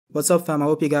What's up fam, I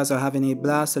hope you guys are having a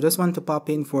blast. I just want to pop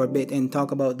in for a bit and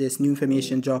talk about this new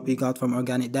information drop we got from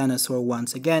Organic Dinosaur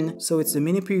once again. So it's the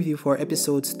mini preview for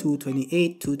episodes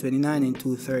 228, 229 and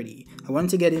 230. I want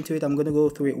to get into it. I'm going to go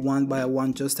through it one by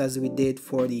one just as we did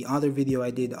for the other video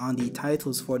I did on the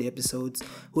titles for the episodes,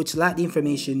 which lacked the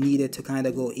information needed to kind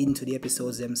of go into the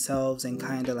episodes themselves and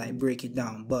kind of like break it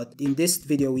down. But in this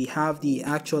video we have the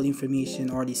actual information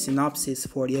or the synopsis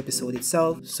for the episode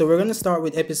itself. So we're going to start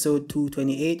with episode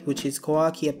 228, which is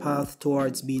Kawaki, a path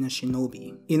towards being a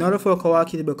shinobi. In order for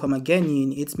Kawaki to become a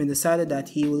genin, it's been decided that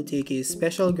he will take a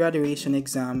special graduation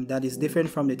exam that is different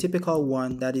from the typical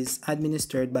one that is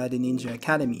administered by the Ninja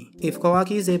Academy. If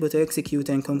Kawaki is able to execute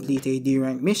and complete a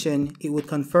D-rank mission, it would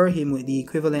confer him with the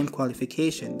equivalent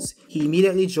qualifications. He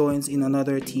immediately joins in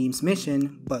another team's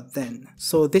mission, but then.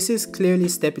 So this is clearly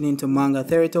stepping into manga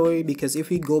territory, because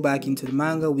if we go back into the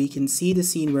manga, we can see the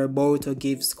scene where Boruto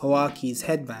gives Kawaki his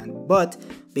headband, but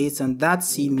based on that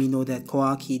scene, we know that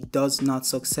Kawaki does not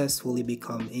successfully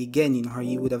become a genin, or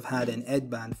he would have had an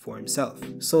headband for himself.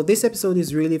 So this episode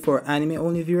is really for anime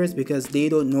only viewers because they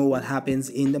don't know what happens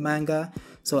in the manga.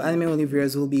 So anime only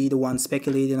viewers will be the ones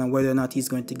speculating on whether or not he's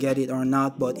going to get it or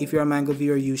not. But if you're a manga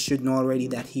viewer, you should know already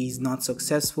that he's not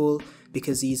successful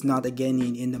because he's not a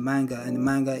genin in the manga, and the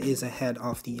manga is ahead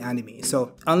of the anime.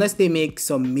 So unless they make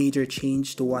some major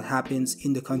change to what happens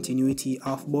in the continuity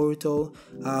of Boruto,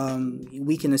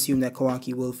 we can assume that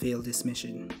Kawaki will fail this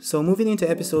mission. So moving into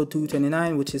episode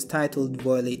 229, which is titled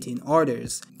Violating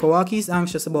Orders. Kawaki is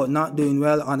anxious about not doing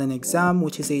well on an exam,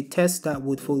 which is a test that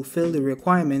would fulfill the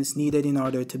requirements needed in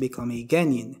order to become a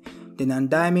genin. The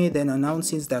Nandaime then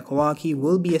announces that Kawaki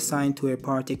will be assigned to a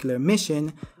particular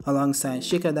mission. Alongside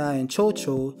Shikadai and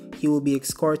Chocho, he will be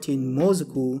escorting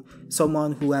Mozuku,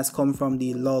 someone who has come from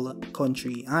the Lull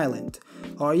country island.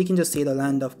 Or you can just say the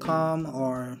land of Calm,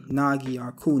 or Nagi,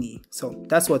 or Kuni. So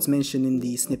that's what's mentioned in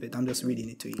the snippet. I'm just reading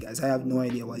it to you guys. I have no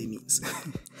idea what it means.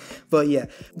 But yeah,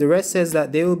 the rest says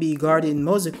that they will be guarding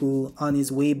Mozuku on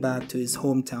his way back to his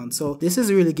hometown. So this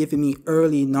is really giving me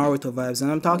early Naruto vibes.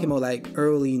 And I'm talking about like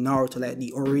early Naruto, like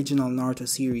the original Naruto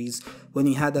series, when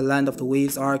you had the Land of the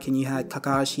Waves arc and you had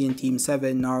Kakashi and Team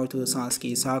 7, Naruto,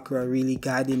 Sasuke, Sakura really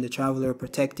guiding the traveler,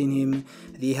 protecting him.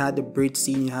 They had the bridge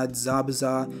scene, you had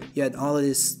Zabuza, you had all of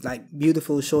this like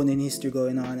beautiful shonen history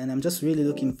going on, and I'm just really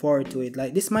looking forward to it.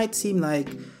 Like, this might seem like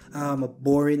a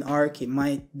boring arc, it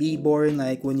might be boring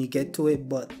like when you get to it,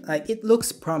 but like it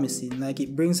looks promising. Like,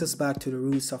 it brings us back to the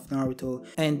roots of Naruto,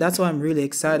 and that's why I'm really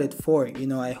excited for it. You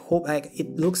know, I hope, like,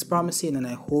 it looks promising and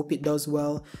I hope it does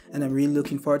well, and I'm really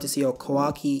looking forward to see how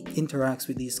Kawaki interacts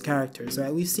with these characters,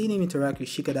 right? We've seen him interact with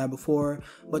Shikadai before,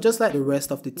 but just like the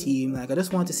rest of the team, like, I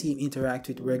just want to see him interact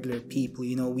with regular people.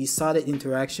 You know, we saw that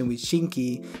interaction with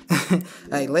Shinki.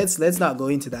 Like, let's not go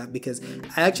into that, because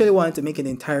I actually wanted to make an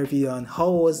entire video on how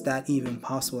was that even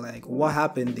possible, like what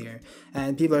happened there.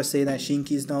 And people are saying that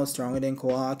Shinki is now stronger than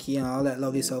Kawaki and all that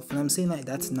lovely stuff, and I'm saying like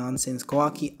that's nonsense.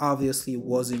 Kawaki obviously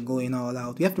wasn't going all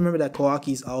out. We have to remember that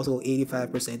Kawaki is also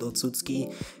 85%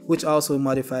 Otsutsuki, which also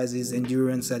modifies his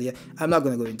endurance. That, yeah, I'm not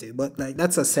gonna go into it, but like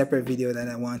that's a separate video that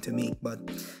I want to make. But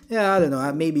yeah, I don't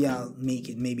know, maybe I'll make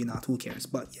it, maybe not, who cares.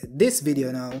 But yeah, this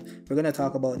video now, we're gonna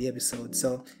talk about the episode.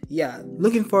 So yeah,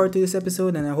 looking forward to this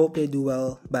episode, and I hope they do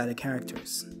well by the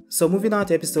characters. So moving on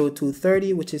to episode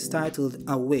 230, which is titled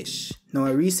A Wish. Now,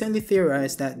 I recently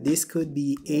theorized that this could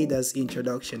be Ada's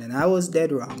introduction, and I was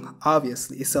dead wrong,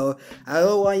 obviously. So I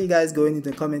don't want you guys going into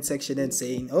the comment section and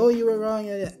saying, oh, you were wrong.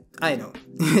 Yeah. I know,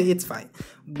 it's fine.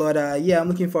 But yeah, I'm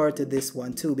looking forward to this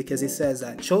one too, because it says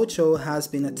that Chocho has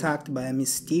been attacked by a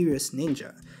mysterious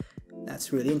ninja.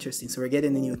 That's really interesting. So we're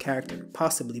getting a new character,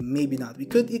 possibly, maybe not. It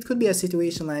could be a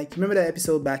situation like, remember that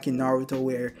episode back in Naruto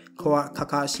where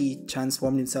Kakashi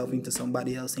transformed himself into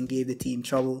somebody else and gave the team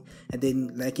trouble, and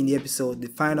then like in the episode, the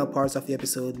final parts of the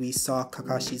episode, we saw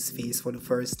Kakashi's face for the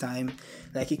first time.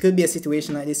 Like, it could be a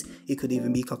situation like this. It could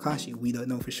even be Kakashi, we don't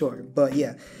know for sure. But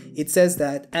yeah, it says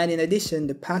that, and in addition,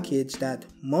 the package that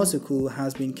Mozuku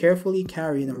has been carefully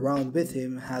carrying around with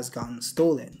him has gotten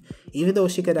stolen. Even though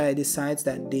Shikadai decides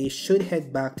that they should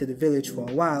head back to the village for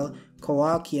a while,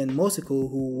 Kawaki and Mozuku,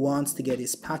 who wants to get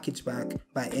his package back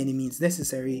by any means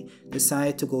necessary,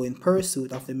 decide to go in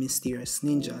pursuit of the mysterious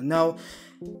ninja. Now,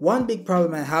 one big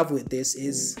problem I have with this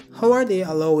is, how are they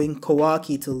allowing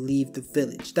Kawaki to leave the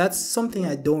village? That's something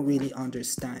I don't really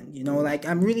understand, you know, like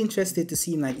I'm really interested to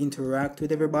see him like interact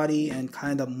with everybody and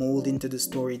kind of mold into the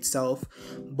story itself,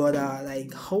 but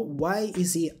like why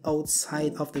is he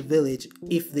outside of the village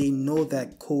if they know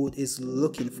that Code is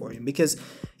looking for him? Because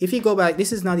if you go back,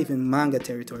 this is not even manga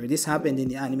territory, this happened in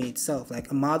the anime itself.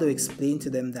 Like Amado explained to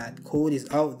them that Code is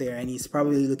out there and he's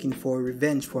probably looking for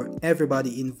revenge for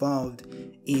everybody involved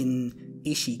in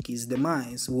Ishiki's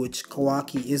demise, which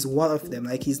Kawaki is one of them.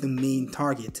 Like he's the main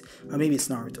target, or maybe it's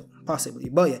Naruto, possibly,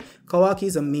 but yeah, Kawaki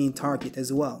is a main target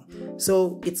as well.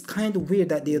 So it's kind of weird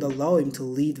that they'd allow him to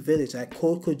leave the village. Like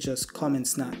Code could just come and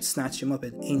snatch him up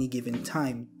at any given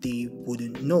time. They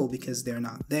wouldn't know because they're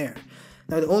not there.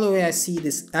 Now the only way I see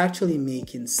this actually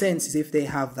making sense is if they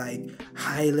have like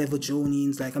high level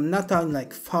Jonins. Like I'm not talking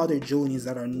like father Jonins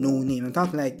that are no name, I'm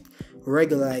talking like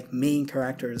regular like main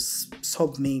characters,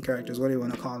 sub main characters, whatever you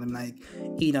want to call them, like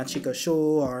Ina Chikasho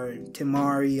or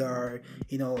Temari, or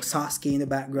you know, Sasuke in the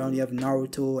background. You have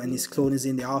Naruto and his clone is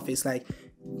in the office. Like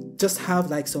just have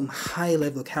like some high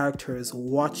level characters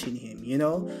watching him, you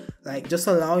know, like just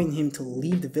allowing him to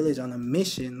leave the village on a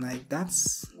mission. Like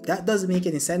that doesn't make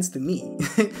any sense to me.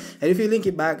 And if you link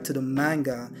it back to the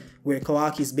manga where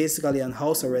Kawaki is basically on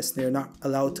house arrest, they're not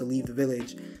allowed to leave the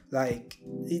village, like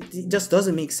it just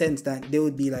doesn't make sense that they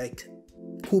would be like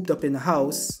cooped up in the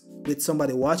house with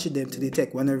somebody watching them to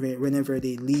detect whenever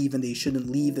they leave, and they shouldn't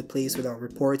leave the place without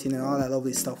reporting and all that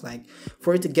lovely stuff. Like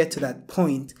for it to get to that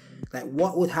point, like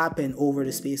what would happen over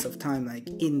the space of time, like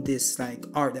in this like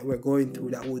art that we're going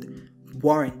through, that would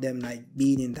warrant them like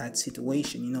being in that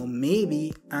situation? You know,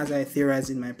 maybe, as I theorized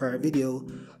in my prior video,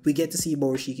 we get to see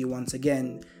Borushiki once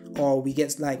again, or we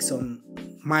get like some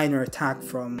minor attack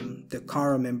from the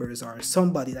Kara members or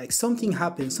somebody, like something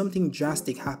happens, something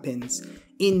drastic happens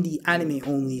in the anime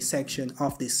only section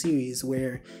of this series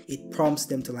where it prompts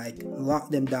them to like lock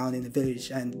them down in the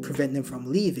village and prevent them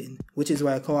from leaving, which is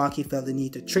why Kawaki felt the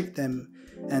need to trick them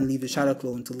and leave the shadow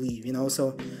clone to leave, you know.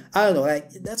 So I don't know, like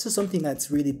that's just something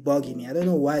that's really bugging me. I don't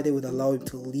know why they would allow him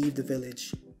to leave the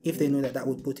village if they know that that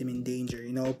would put him in danger,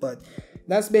 you know. But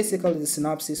that's basically the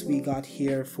synopsis we got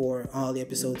here for all the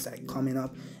episodes like coming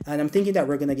up, and I'm thinking that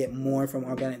we're gonna get more from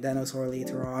Organic Dinosaur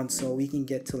later on, so we can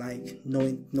get to like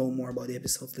know more about the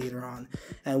episodes later on.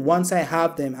 And once I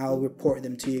have them, I'll report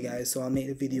them to you guys, so I'll make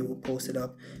the video, post it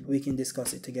up, we can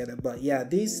discuss it together. But yeah,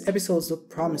 these episodes look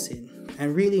promising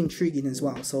and really intriguing as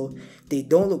well, so they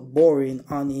don't look boring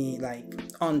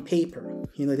on paper,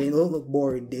 you know, they don't look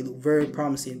boring, they look very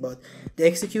promising, but the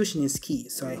execution is key.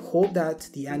 So I hope that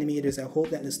the animators, I hope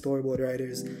that the storyboard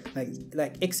writers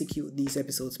like execute these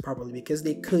episodes properly, because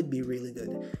they could be really good.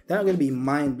 They're not going to be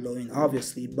mind-blowing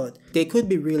obviously, but they could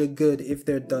be really good if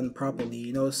they're done properly,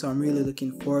 you know. So I'm really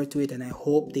looking forward to it, and I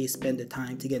hope they spend the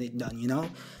time to get it done, you know.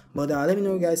 But let me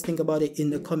know what you guys think about it in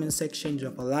the comment section.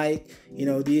 Drop a like. You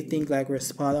know, do you think like we're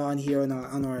spot on here on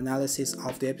our analysis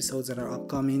of the episodes that are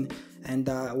upcoming? And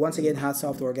once again, hats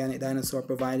off to Organic Dinosaur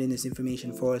providing this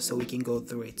information for us so we can go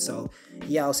through it. So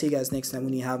yeah, I'll see you guys next time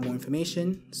when you have more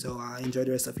information. So enjoy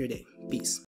the rest of your day. Peace.